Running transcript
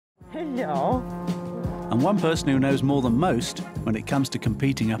Hello. And one person who knows more than most when it comes to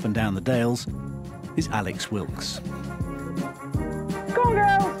competing up and down the Dales is Alex Wilkes. Come on,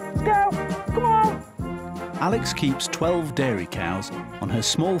 girls. Let's go. Come on. Alex keeps 12 dairy cows on her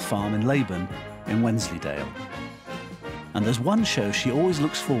small farm in Leyburn in Wensleydale. And there's one show she always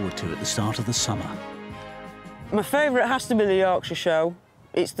looks forward to at the start of the summer. My favourite has to be the Yorkshire show.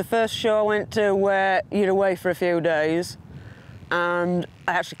 It's the first show I went to where you're away for a few days, and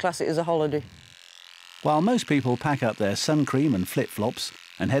I actually class it as a holiday. While most people pack up their sun cream and flip-flops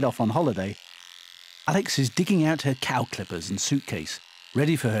and head off on holiday, Alex is digging out her cow clippers and suitcase,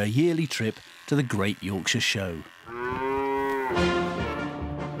 ready for her yearly trip to the Great Yorkshire Show.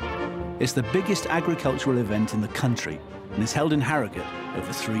 It's the biggest agricultural event in the country and is held in Harrogate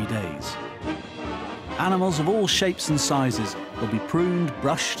over 3 days. Animals of all shapes and sizes will be pruned,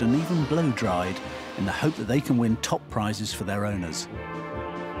 brushed and even blow-dried in the hope that they can win top prizes for their owners.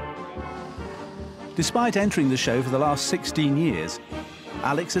 Despite entering the show for the last 16 years,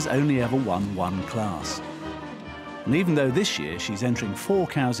 Alex has only ever won one class. And even though this year she's entering 4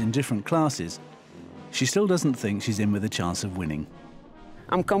 cows in different classes, she still doesn't think she's in with a chance of winning.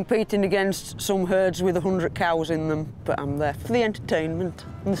 I'm competing against some herds with 100 cows in them, but I'm there for the entertainment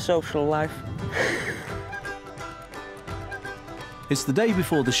and the social life. It's the day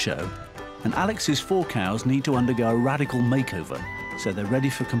before the show, and Alex's 4 cows need to undergo a radical makeover, so they're ready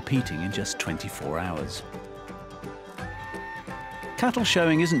for competing in just 24 hours. Cattle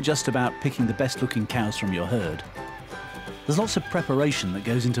showing isn't just about picking the best-looking cows from your herd. There's lots of preparation that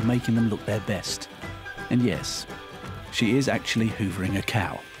goes into making them look their best. And yes, she is actually hoovering a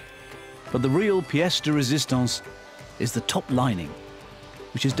cow. But the real pièce de résistance is the top lining,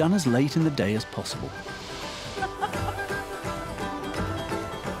 which is done as late in the day as possible.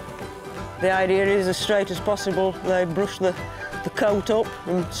 The idea is as straight as possible. They brush the coat up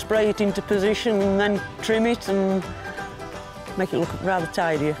and spray it into position and then trim it and make it look rather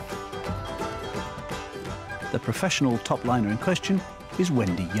tidier. The professional top liner in question is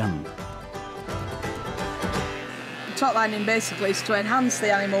Wendy Young. Top lining basically is to enhance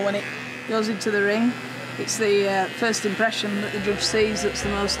the animal when it goes into the ring. It's the first impression that the judge sees that's the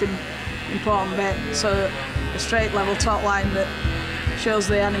most important bit. So a straight level top line that shows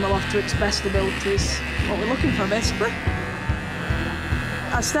the animal off to its best abilities. What we're looking for basically.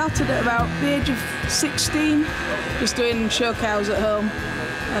 I started at about the age of 16, just doing show cows at home,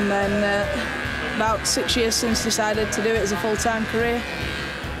 and then about 6 years since decided to do it as a full-time career.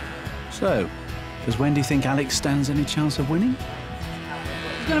 So, does Wendy think Alex stands any chance of winning?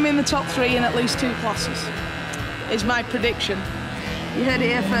 She's going to be in the top 3 in at least 2 classes, is my prediction. You heard it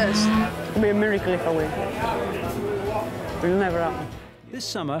here first. It'll be a miracle if I win. It'll never happen. This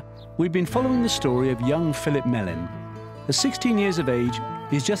summer, we've been following the story of young Philip Mellin. At 16 years of age,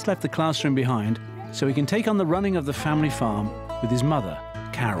 he's just left the classroom behind so he can take on the running of the family farm with his mother,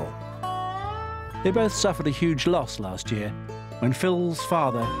 Carol. They both suffered a huge loss last year when Phil's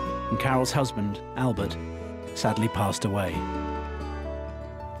father and Carol's husband, Albert, sadly passed away.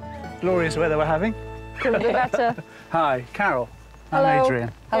 Glorious weather we're having. Couldn't be better. Hi, Carol. Hello. I'm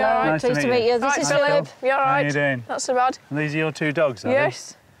Adrian. Hello. Nice Pleased to meet you. This is Philip. You all right? How are you doing? Not so bad. And these are your 2 dogs, are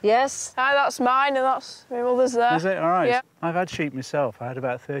Yes. Yes. Aye, that's mine and that's my mother's there. they? Is it? All right. Yeah. I've had sheep myself. I had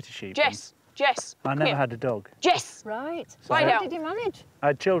about 30 sheep. Jess. Jess. I never had a dog. Jess. Right. Lie How down. did you manage? I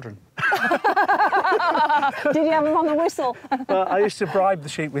had children. Did you have them on the whistle? Well, I used to bribe the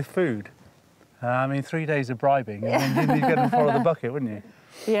sheep with food. I mean, 3 days of bribing, and then you'd get them to follow the bucket, wouldn't you?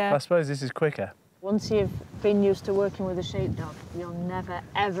 Yeah. I suppose this is quicker. Once you've been used to working with a sheepdog, you'll never,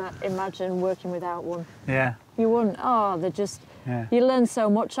 ever imagine working without one. Yeah. You wouldn't. Oh, they're just... Yeah. You learn so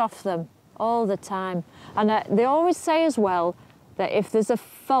much off them all the time. And they always say as well that if there's a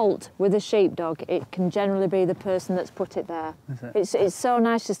fault with a sheepdog, it can generally be the person that's put it there. Is it? It's so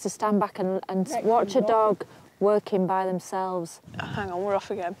nice just to stand back and watch a dog working by themselves. Hang on, we're off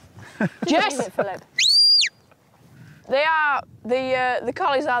again. Jess! Jess! Philip. They are, the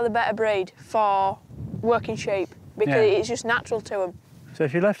collies are the better breed for working sheep because it's just natural to them. So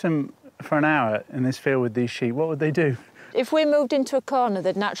if you left them for an hour in this field with these sheep, what would they do? If we moved into a corner,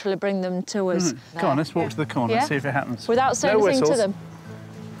 they'd naturally bring them to us. Go on, let's walk to the corner and see if it happens. Without saying no anything whistles. to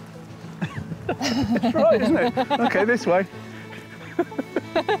them. That's right, isn't it? OK, this way.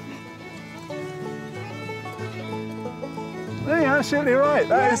 You're absolutely right.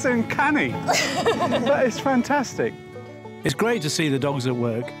 That is uncanny. That is fantastic. It's great to see the dogs at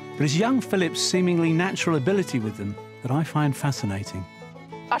work, but it's young Philip's seemingly natural ability with them that I find fascinating.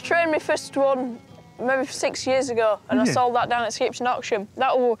 I trained my first one maybe 6 years ago and I sold that down at Skipton auction.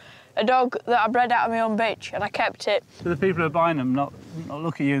 That was a dog that I bred out of my own bitch and I kept it. So the people who are buying them,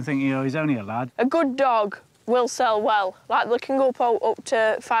 look at you and think, you know, he's only a lad. A good dog will sell well. Like, they can go up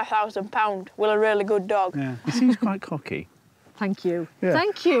to £5,000 with a really good dog. Yeah, he seems quite cocky. Thank you. Yeah.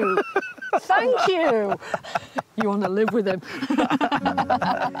 Thank you. Thank you. You want to live with him.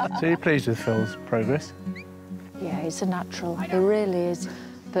 So you're pleased with Phil's progress? Yeah, he's a natural. He really is.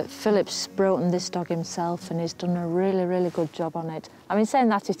 But Philip's brought in this dog himself, and he's done a really, really good job on it. I mean, saying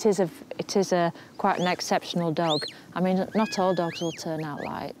that, it is a quite an exceptional dog. I mean, not all dogs will turn out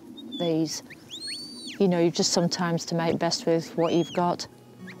like these. You know, you've just sometimes to make best with what you've got.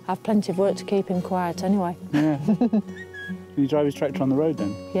 I've plenty of work to keep him quiet anyway. Yeah. Can you drive his tractor on the road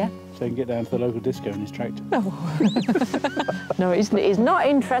then? Yeah. So he can get down to the local disco in his tractor? No. No, he's not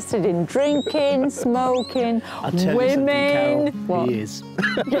interested in drinking, smoking, women. Carol, he is.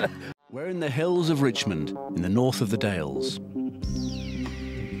 We're in the hills of Richmond, in the north of the Dales.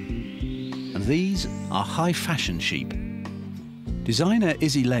 And these are high fashion sheep. Designer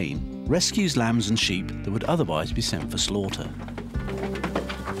Izzy Lane rescues lambs and sheep that would otherwise be sent for slaughter.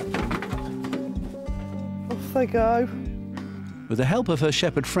 Off they go. With the help of her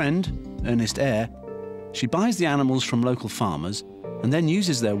shepherd friend, Ernest Eyre, she buys the animals from local farmers and then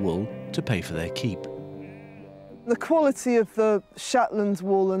uses their wool to pay for their keep. The quality of the Shetland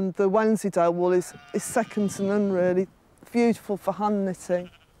wool and the Wensleydale wool is second to none, really. Beautiful for hand knitting.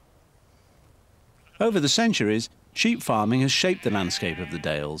 Over the centuries, sheep farming has shaped the landscape of the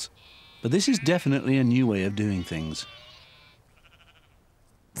Dales, but this is definitely a new way of doing things.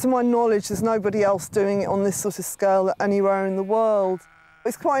 To my knowledge, there's nobody else doing it on this sort of scale anywhere in the world.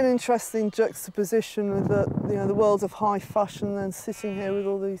 It's quite an interesting juxtaposition with the world of high fashion and then sitting here with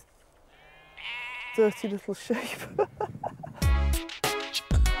all these dirty little sheep.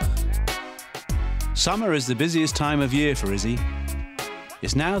 Summer is the busiest time of year for Izzy.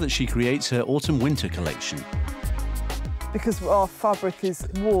 It's now that she creates her autumn-winter collection. Because our fabric is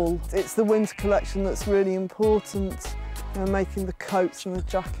wool, it's the winter collection that's really important. You know, making the coats and the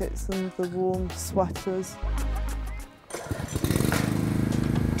jackets and the warm sweaters.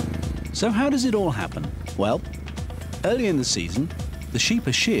 So how does it all happen? Well, early in the season, the sheep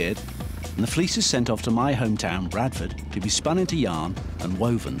are sheared and the fleece is sent off to my hometown, Bradford, to be spun into yarn and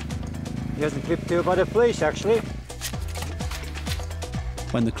woven. He hasn't clipped too by the fleece, actually.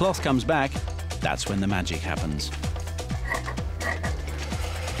 When the cloth comes back, that's when the magic happens.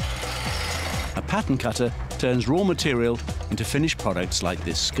 A pattern cutter turns raw material into finished products like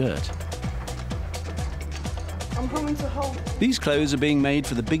this skirt. I'm having to hold. These clothes are being made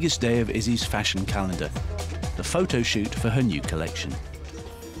for the biggest day of Izzy's fashion calendar, the photo shoot for her new collection.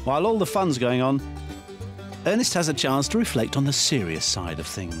 While all the fun's going on, Ernest has a chance to reflect on the serious side of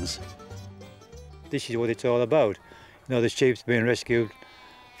things. This is what it's all about. You know, the sheep's being rescued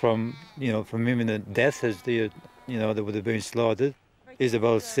from imminent death as they would have been slaughtered.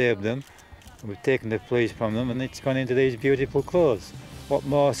 Isabel saved them. We've taken the fleece from them and it's gone into these beautiful clothes. What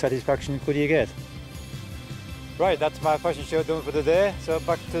more satisfaction could you get? Right, that's my fashion show done for the day, so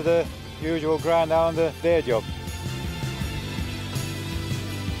back to the usual grind down the day job.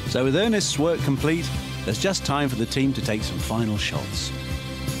 So with Ernest's work complete, there's just time for the team to take some final shots.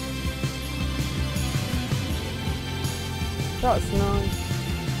 That's nice.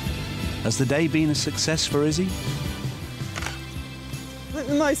 Has the day been a success for Izzy? I think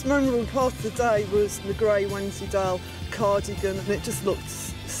the most memorable part of the day was the grey Wensleydale cardigan, and it just looked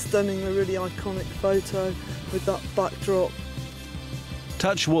stunning, a really iconic photo with that backdrop.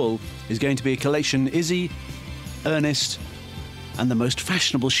 Touch Wool is going to be a collection Izzy, Ernest, and the most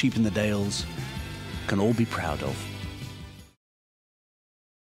fashionable sheep in the Dales can all be proud of.